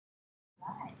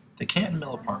The Canton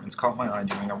Mill Apartments caught my eye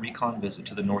during a recon visit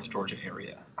to the North Georgia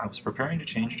area. I was preparing to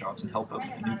change jobs and help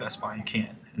open a new Best Buy in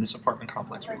Canton, and this apartment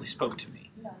complex really spoke to me.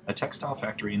 A textile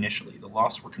factory initially, the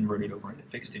lofts were converted over into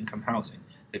fixed-income housing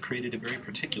that created a very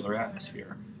particular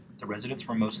atmosphere. The residents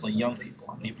were mostly young people,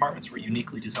 and the apartments were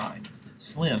uniquely designed.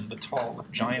 Slim but tall,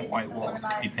 with giant white walls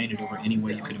that could be painted over any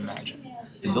way you could imagine.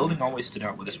 The building always stood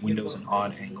out with its windows and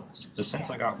odd angles. The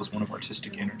sense I got was one of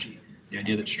artistic energy, the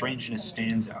idea that strangeness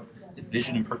stands out, that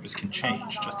vision and purpose can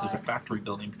change, just as a factory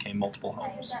building became multiple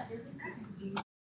homes.